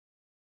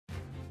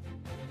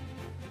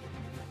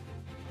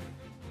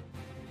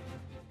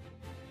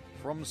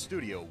from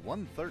Studio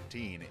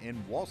 113 in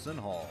Walson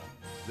Hall,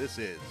 this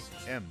is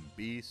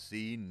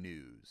MBC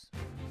News.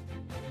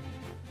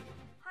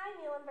 Hi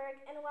Muhlenberg,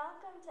 and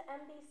welcome to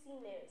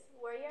MBC News.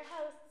 We're your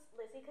hosts,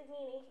 Lizzie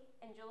Cugnini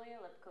and Julia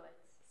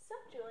Lipkowitz. So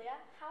Julia,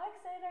 how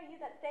excited are you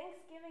that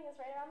Thanksgiving is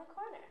right around the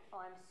corner?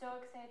 Oh, I'm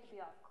so excited to be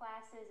off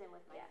classes and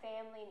with my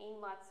family and eating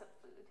lots of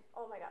food.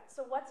 Oh my god,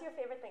 so what's your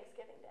favorite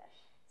Thanksgiving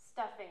dish?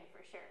 Stuffing for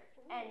sure,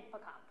 and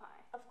pecan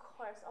pie. Of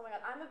course, oh my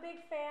god, I'm a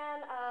big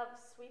fan of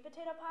sweet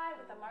potato pie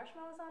with the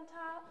marshmallows on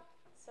top.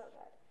 So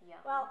good. Yum.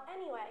 Well,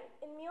 anyway,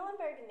 in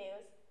Muhlenberg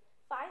news,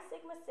 Phi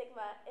Sigma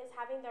Sigma is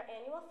having their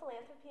annual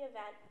philanthropy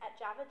event at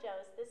Java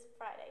Joe's this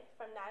Friday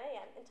from 9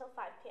 a.m. until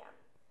 5 p.m.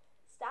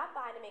 Stop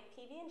by to make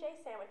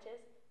PB&J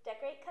sandwiches,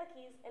 decorate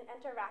cookies, and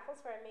enter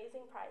raffles for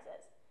amazing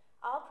prizes.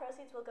 All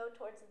proceeds will go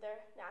towards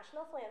their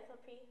national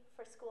philanthropy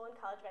for school and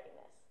college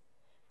readiness.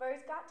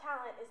 Berg's Got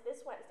Talent is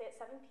this Wednesday at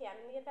 7 p.m.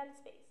 in the event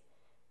space.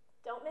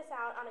 Don't miss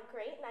out on a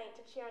great night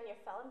to cheer on your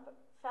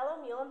fellow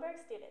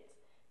Muhlenberg students.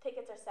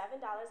 Tickets are $7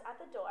 at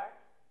the door.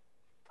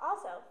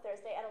 Also,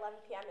 Thursday at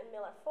 11 p.m. in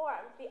Miller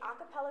Forum, the a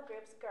cappella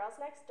groups Girls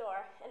Next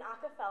Door and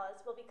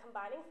Acafellas will be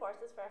combining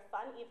forces for a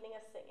fun evening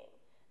of singing.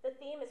 The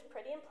theme is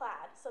pretty and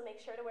plaid, so make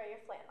sure to wear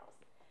your flannels.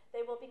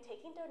 They will be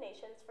taking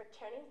donations for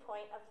Turning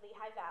Point of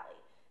Lehigh Valley,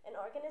 an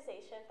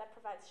organization that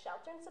provides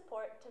shelter and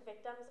support to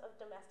victims of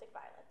domestic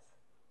violence.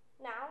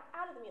 Now,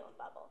 out of the Mullen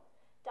bubble.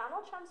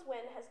 Donald Trump's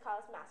win has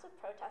caused massive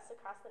protests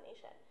across the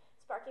nation,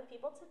 sparking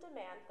people to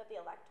demand that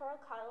the Electoral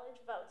College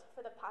votes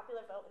for the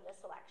popular vote in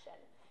this election.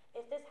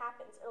 If this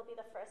happens, it will be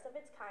the first of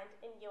its kind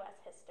in U.S.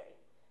 history.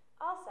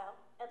 Also,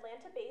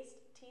 Atlanta-based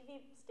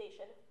TV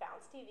station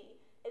Bounce TV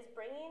is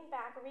bringing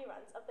back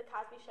reruns of The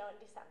Cosby Show in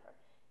December,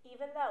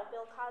 even though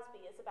Bill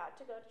Cosby is about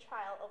to go to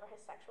trial over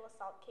his sexual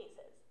assault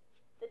cases.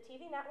 The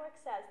TV network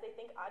says they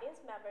think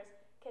audience members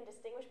can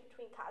distinguish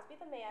between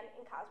Cosby the man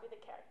and Cosby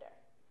the character.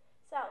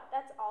 So,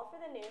 that's all for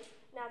the news.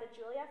 Now to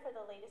Julia for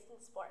the latest in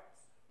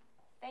sports.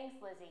 Thanks,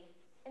 Lizzie.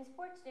 In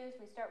sports news,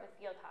 we start with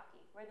field hockey,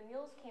 where the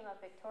Mules came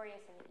up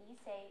victorious in the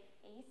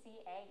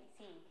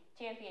ECAC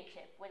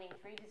championship, winning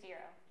 3-0.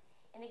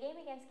 In the game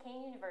against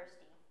Kane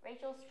University,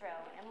 Rachel Stroh,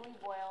 Emily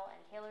Boyle,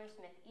 and Taylor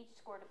Smith each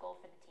scored a goal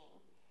for the team.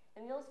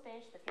 The Mules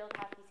finished the field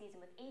hockey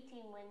season with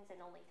 18 wins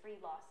and only 3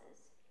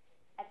 losses.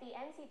 At the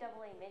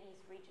NCAA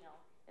Mid-East Regional,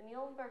 the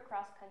Muhlenberg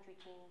cross-country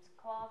teams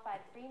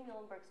qualified 3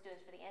 Muhlenberg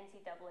students for the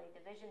NCAA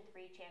Division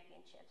III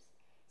championships: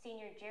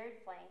 senior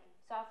Jared Flank,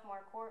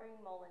 sophomore Corey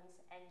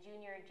Mullins, and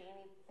junior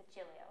Jamie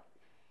Pacilio.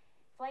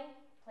 Flank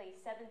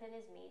placed 7th in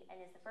his meet and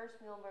is the first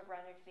Muhlenberg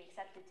runner to be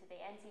accepted to the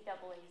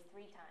NCAA's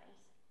 3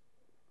 times.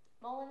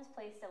 Mullins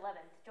placed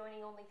 11th,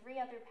 joining only 3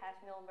 other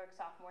past Muhlenberg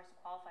sophomores to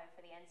qualify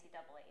for the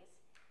NCAA's.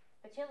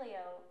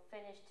 Pacilio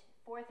finished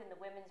 4th in the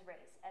women's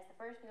race as the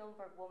first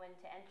Muhlenberg woman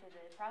to enter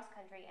the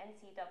cross-country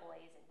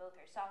NCAA's in both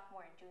her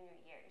sophomore and junior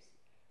years.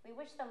 We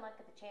wish them luck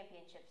at the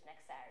championships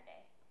next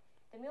Saturday.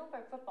 The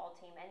Muhlenberg football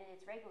team ended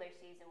its regular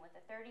season with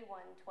a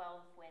 31-12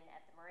 win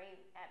at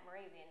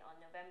Moravian on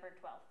November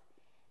 12th.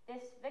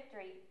 This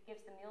victory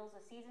gives the Mules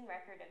a season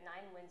record of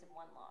 9 wins and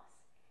 1 loss.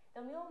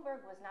 Though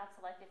Muhlenberg was not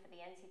selected for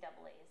the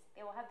NCAA's,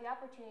 they will have the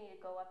opportunity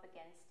to go up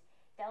against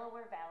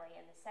Delaware Valley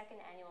in the 2nd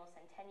annual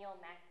Centennial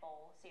Mac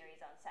Bowl series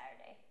on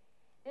Saturday.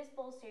 This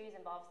bowl series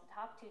involves the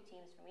top 2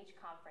 teams from each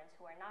conference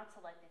who are not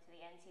selected to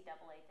the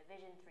NCAA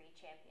Division III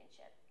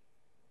championship.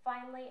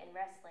 Finally, in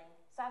wrestling,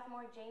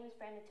 sophomore James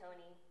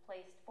Branditoni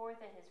placed 4th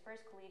in his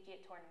first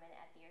collegiate tournament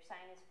at the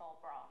Ursinus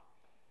Fall Brawl.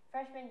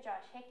 Freshmen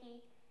Josh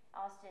Hickey,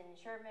 Austin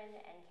Sherman,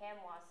 and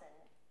Cam Walson,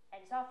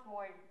 and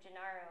sophomore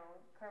Gennaro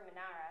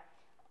Kermanara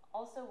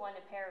also won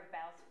a pair of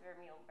bouts for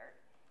Muhlenberg.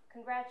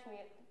 Congrats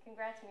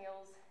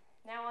Mules.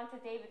 Now on to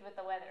David with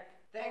the weather.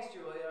 Thanks,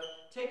 Julia.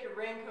 Take your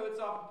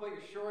raincoats off and put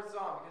your shorts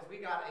on because we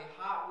got a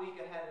hot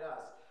week ahead of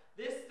us.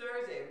 This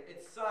Thursday,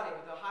 it's sunny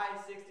with a high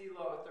 60,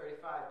 low of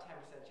 35,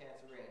 10%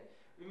 chance of rain.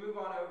 We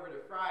move on over to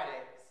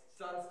Friday.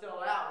 Sun's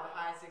still out with a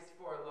high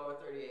 64, low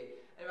of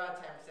 38, and about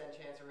 10%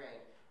 chance of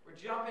rain. We're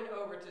jumping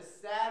over to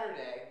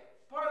Saturday.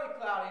 Partly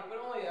cloudy, but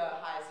only a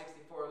high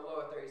 64,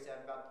 low of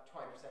 37, about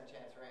 20%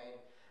 chance of rain.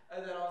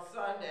 And then on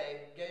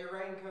Sunday, get your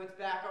raincoats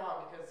back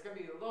on because it's going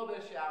to be a little bit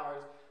of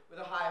showers with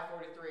a high of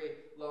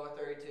 43, low of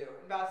 32,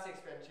 and about 6%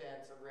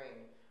 chance of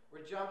rain.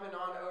 We're jumping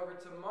on over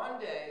to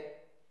Monday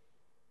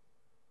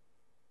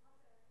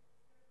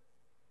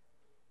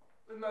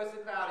with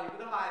mostly cloudy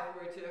with a high of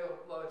 42,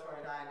 low of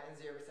 29, and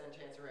 0%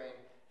 chance of rain.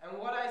 And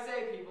what I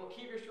say, people,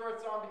 keep your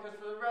shorts on because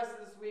for the rest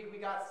of this week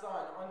we got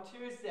sun. On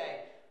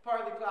Tuesday,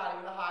 partly cloudy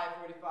with a high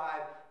of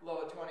 45,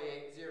 low of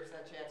 28, 0%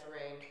 chance of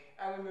rain.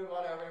 And we move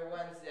on over to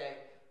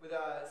Wednesday with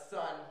a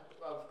sun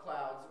of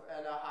clouds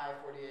and a high of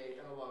 48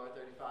 and a low of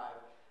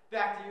 35.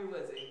 Back to you,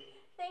 Lizzie.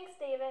 Thanks,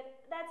 David.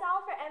 That's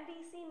all for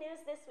MBC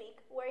News this week.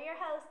 We're your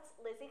hosts,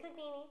 Lizzie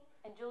Cugnini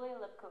and Julia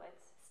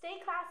Lipkowitz.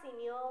 Stay classy,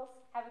 mules.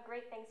 Have a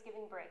great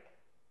Thanksgiving break.